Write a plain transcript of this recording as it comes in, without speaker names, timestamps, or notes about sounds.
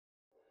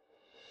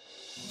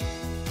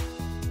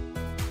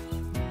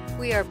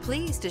We are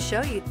pleased to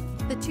show you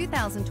the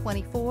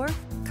 2024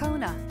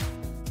 KONA.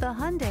 The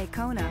Hyundai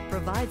KONA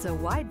provides a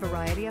wide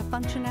variety of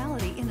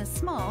functionality in a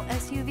small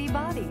SUV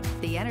body.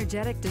 The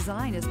energetic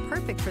design is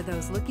perfect for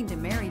those looking to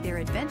marry their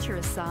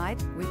adventurous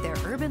side with their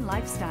urban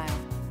lifestyle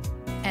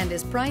and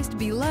is priced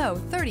below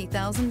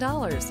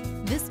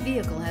 $30,000. This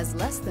vehicle has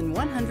less than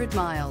 100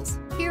 miles.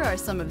 Here are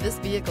some of this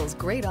vehicle's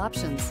great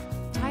options: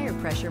 tire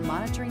pressure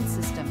monitoring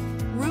system,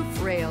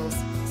 roof rails,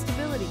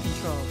 stability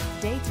control,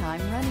 daytime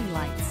running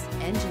lights,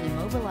 engine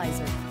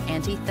immobilizer,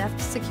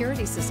 anti-theft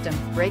security system,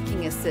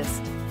 braking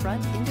assist,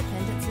 front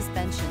independent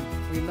suspension,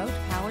 remote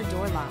power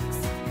door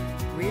locks,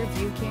 rear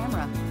view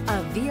camera.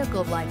 A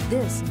vehicle like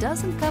this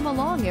doesn't come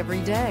along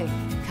every day.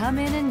 Come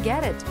in and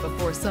get it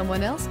before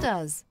someone else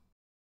does.